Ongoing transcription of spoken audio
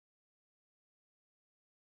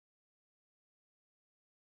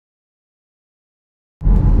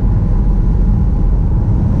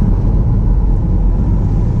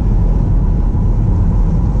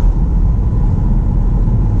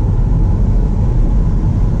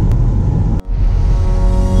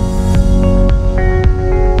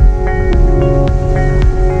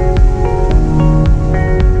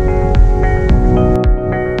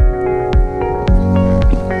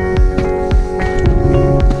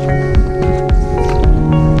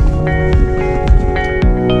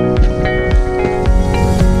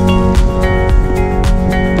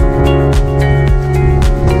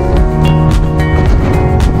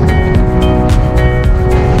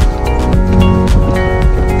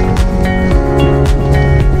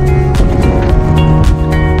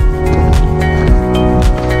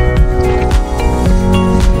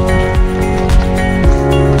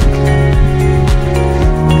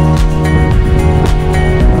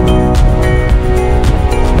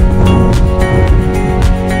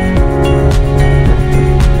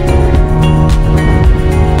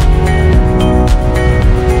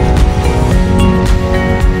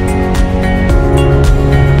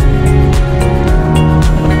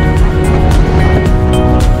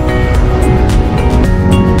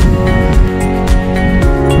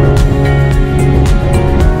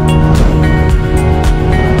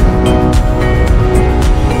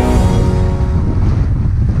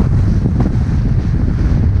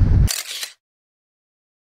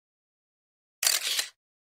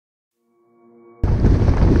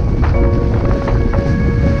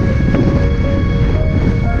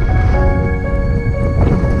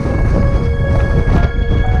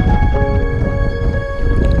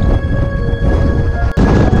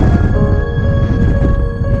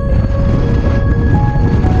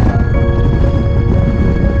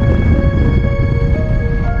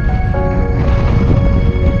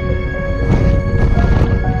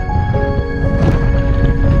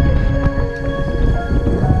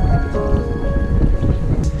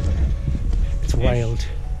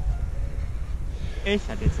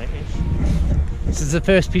is the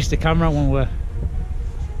first piece of the camera when we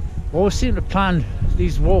always seem to plan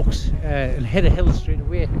these walks and hit a hill straight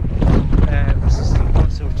away.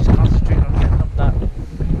 So we're just concentrating on getting up that,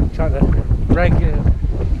 trying to regulate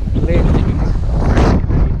the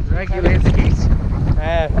heat.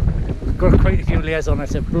 We've got quite a few layers on.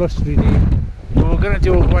 It's a blustery day. But we're going to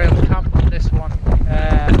do a wild camp on this one.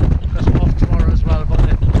 Because we're off tomorrow as well, but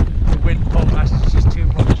the wind forecast is just too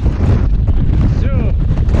much. So,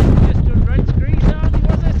 just done right Screes, Andy,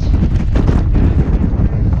 was it?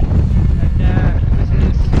 And this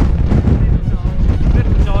is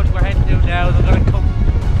Little Dodd we're heading to now. They're going to come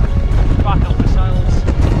back up the silos.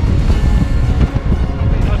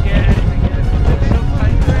 Probably not get anything yet, but it's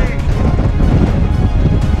sometime great.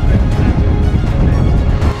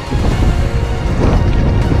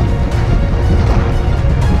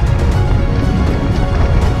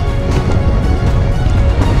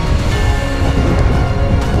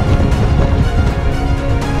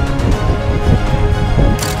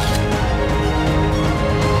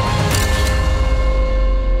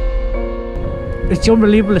 It's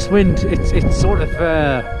unbelievable, this wind. It's sort of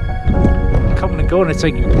coming and going. It's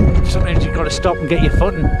like sometimes you've got to stop and get your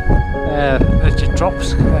footing. It just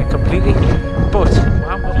drops completely. But we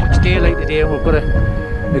haven't got much daylight today, and we've got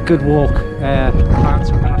a good walk planned,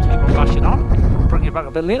 so we're going to have to keep on bashing on. I'll bring you back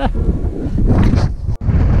a bit later.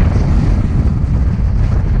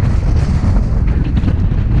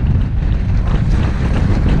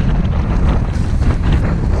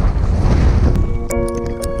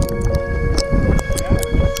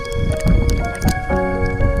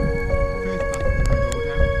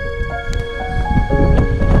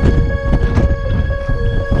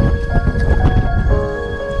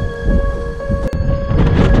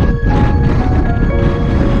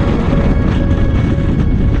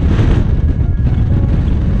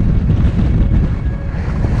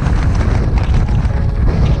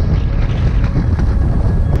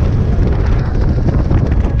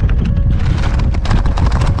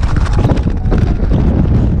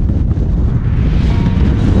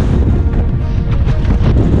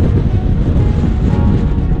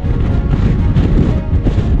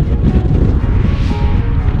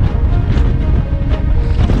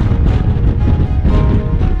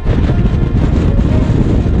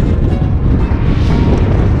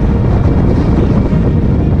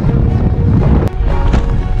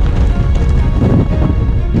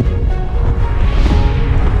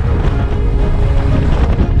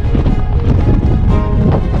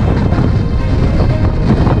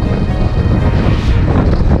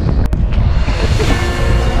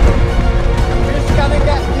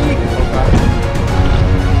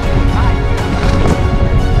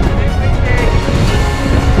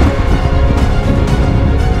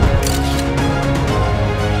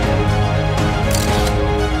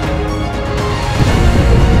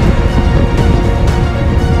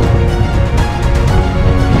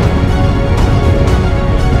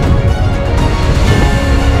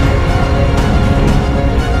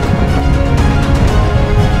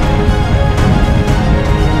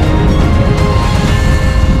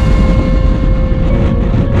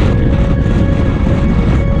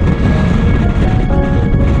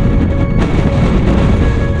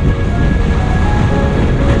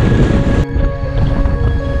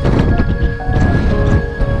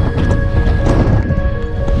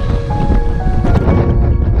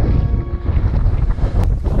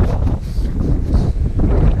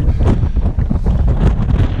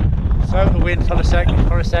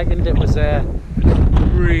 For a second it was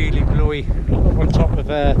really blowy up on top of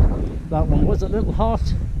that one. Was it Little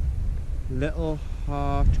Hart? Little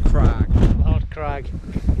Hart Crag. Little Hart Crag.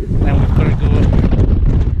 Then we've got to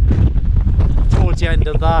go towards the end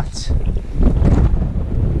of that.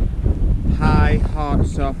 High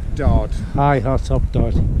Hartsop Dodd. High Hartsop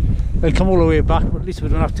Dodd. We'll come all the way back, but at least we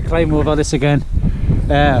don't have to climb over this again.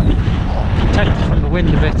 Protected from the wind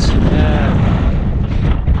a bit.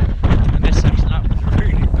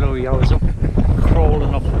 I was up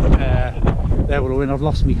crawling up there with the wind. I've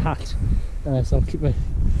lost my hat, so I'll keep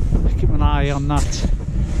an eye on that.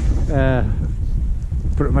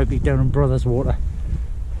 But it might be down in Brothers Water.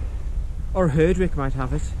 Or Herdwick might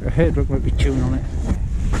have it. Or Herdwick might be chewing on it.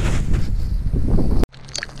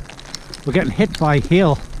 We're getting hit by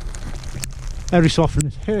hail every so often.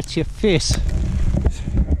 It hurts your face.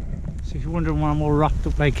 So if you're wondering why I'm all wrapped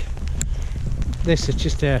up like this, it's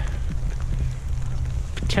just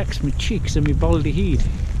protects my cheeks and my baldy head.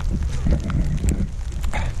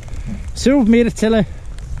 So we've made it to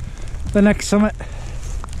the next summit.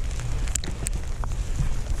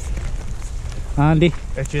 Andy?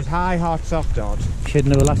 It is High Hartsop Dodd. Should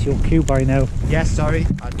know that's your cue by now. Yes, sorry.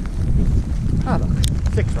 Ah look,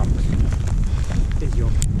 6 rocks. Is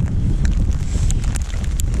young.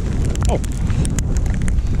 Oh.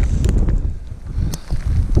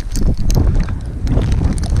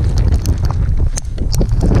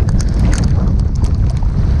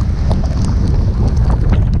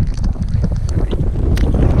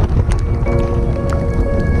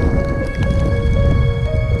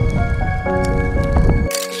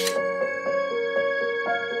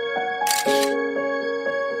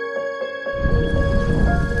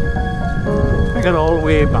 I got all the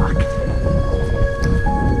way back.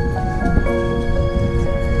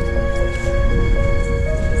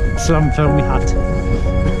 Still haven't found my hat.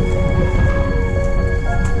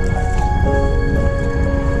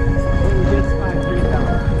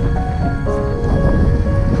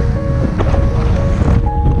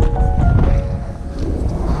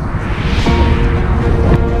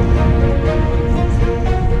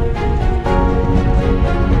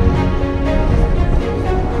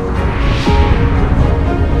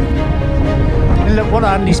 And look what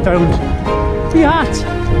Andy's found. The hat.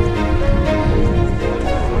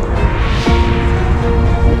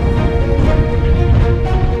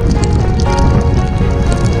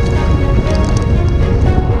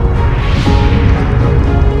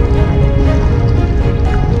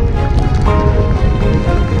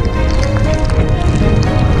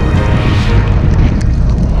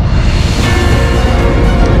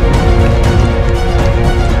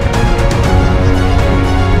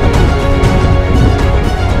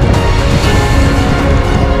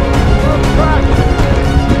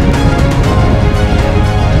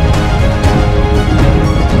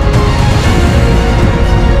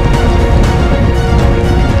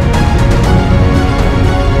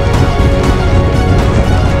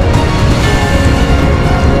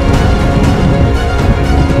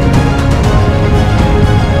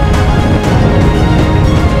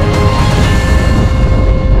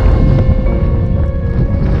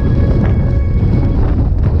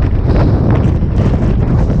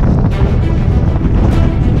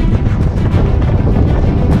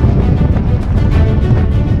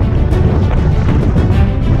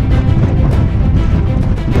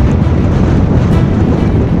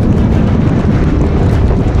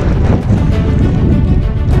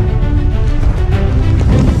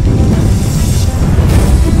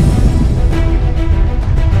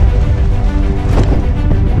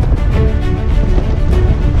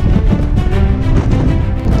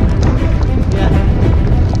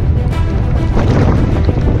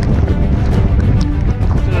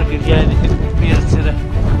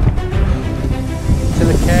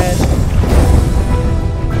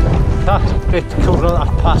 Bit cover that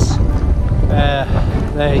pass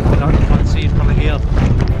there, you can't see it from the hill.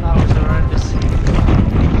 That was horrendous.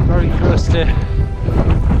 Very close to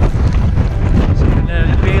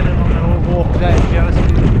nearly bailing on the whole walk there, to be honest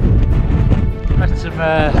with you.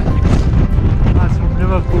 That's from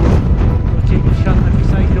Liverpool. We'll take a shot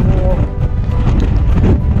beside the wall.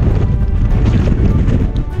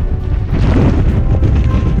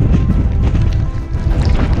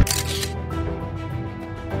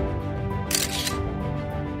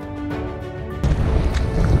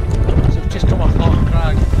 Just come off Hart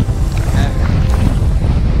Crag.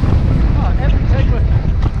 Every time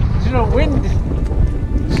wind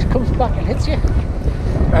just comes back and hits you.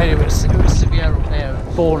 Right, it was severe up there,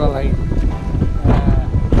 borderline.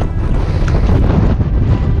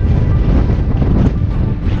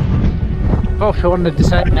 I want to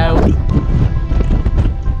decide now.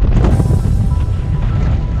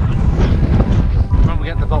 When we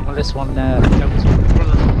get to the bottom of this one, down to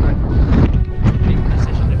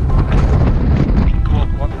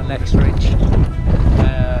next ridge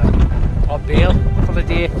or bail for the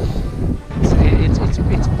day.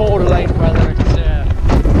 It's borderline whether it's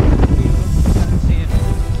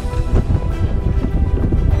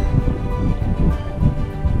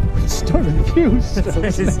stunning views.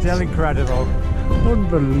 This is still incredible.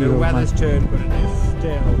 Unbelievable. The weather's turned, but it is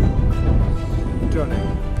still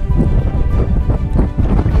stunning.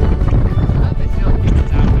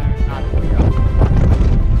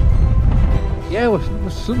 Yeah,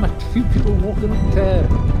 we've seen a few people walking up there. I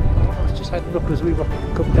was just had a look as we were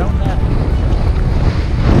coming down there.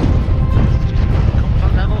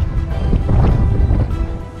 Comfort level.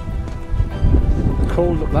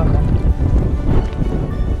 Cold up that one.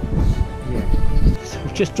 Yeah. So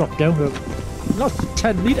we've just dropped down to not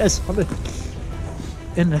 10 metres on it.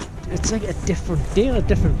 It's like a different day, a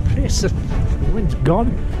different place. The wind's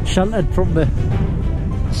gone, sheltered from the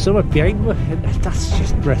summit behind me, and that's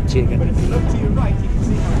just breathtaking. But if you look to your right, you can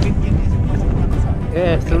see how windy it is across the other side.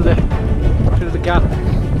 Yeah, through the gap.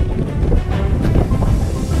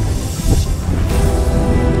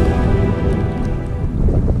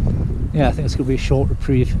 Yeah, I think it's going to be a short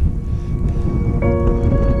reprieve. Yeah,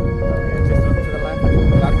 just look to the left.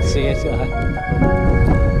 I can see it.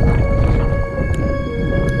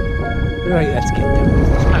 Right, let's get down.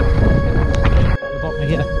 The bottom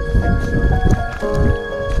here.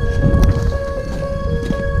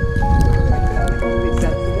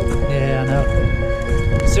 Yeah, I know.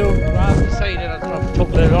 So I've decided I've took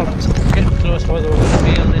later on. It's getting close to whether we're going to be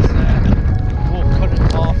on this walk cut in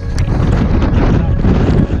half.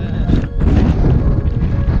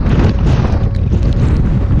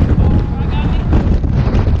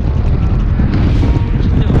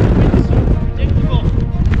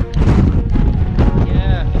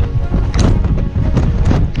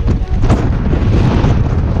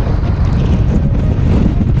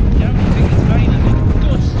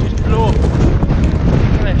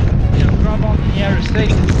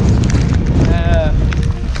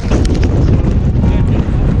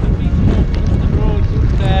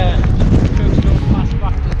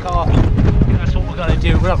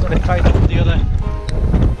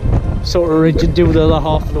 Sort of ridge and do the other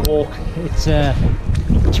half of the walk. It's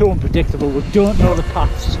too unpredictable. We don't know the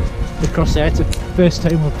paths across there. It's the first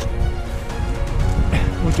time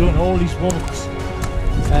we're doing all these walks.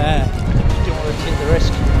 Don't want to take the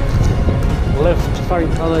risk. We'll live to fight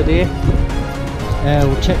another day.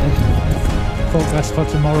 We'll check the forecast for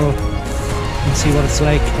tomorrow and see what it's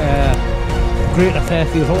like. Greater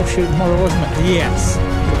Fairfield Horseshoe tomorrow, wasn't it? Yes.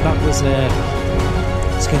 But that was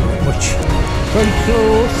it's getting much. Very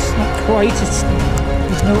close, not quite.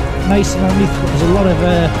 There's no nice and underneath, but there's a lot of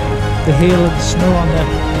the hail and the snow on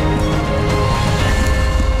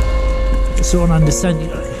there. So on descent, you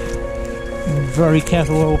gotta be very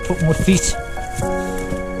careful where we're putting our feet.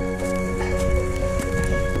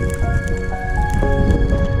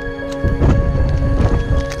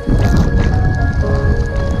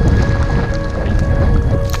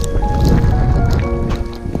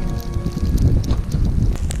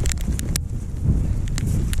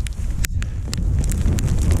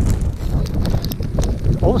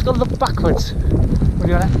 Always got to look backwards when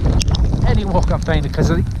you're on any walk I find,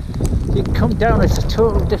 because you come down, it's a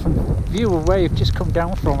total different view of where you've just come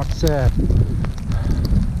down from. It's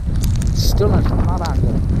stunning from that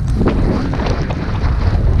angle.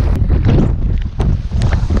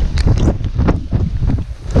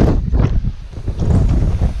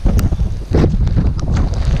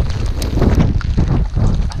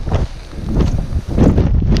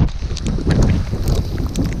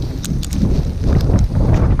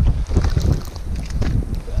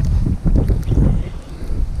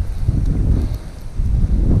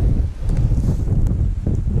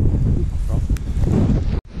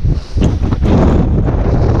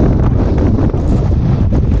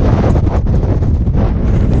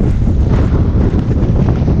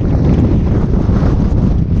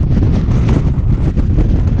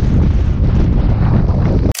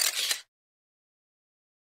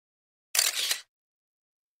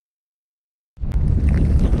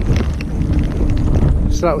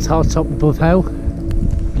 So that was Hartsop above How.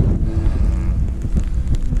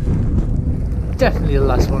 Definitely the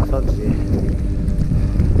last one I thought. It's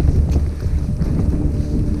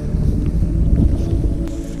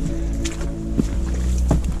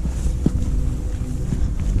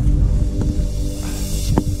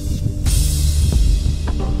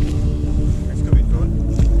gonna be fun.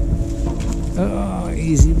 Oh,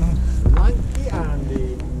 easy man. Lanky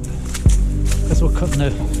Andy. Because we're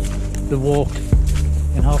cutting the walk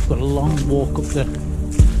in half. Got a long walk up the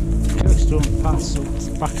Kirkstone Pass, so it's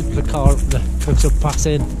back up the car up the Hartsop Pass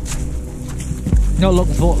in. Not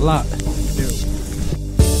looking forward to that.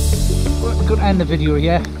 We're going to end the video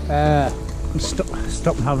here. Stop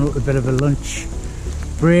and have a little bit of a lunch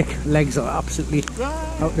break. Legs are absolutely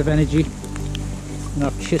out of energy. And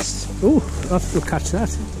I've just, oh, I'll have to catch that.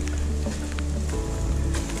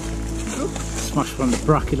 Smashed one the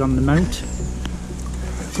bracket on the mount.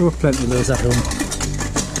 There were plenty of those at home.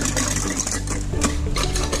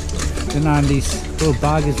 And Andy's little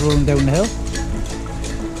bag is rolling down the hill.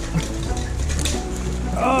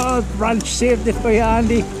 Oh, Ranch saved it for you,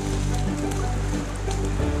 Andy.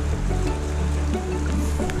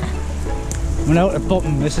 We're now at the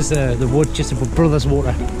bottom. This is the wood just above Brothers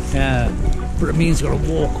Water. But it means we've got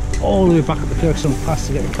to walk all the way back up the Kirkstone Pass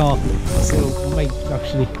to get the car. So we might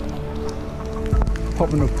actually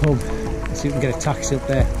pop in a pub and see if we can get a taxi up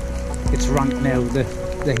there. It's rank now, the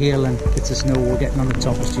hill and bits of snow we're getting on the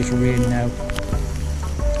top. It's just rain now.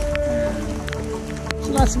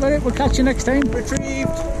 So that's about it. We'll catch you next time.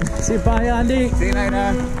 Retrieved. Say bye, Andy. See you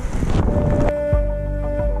later.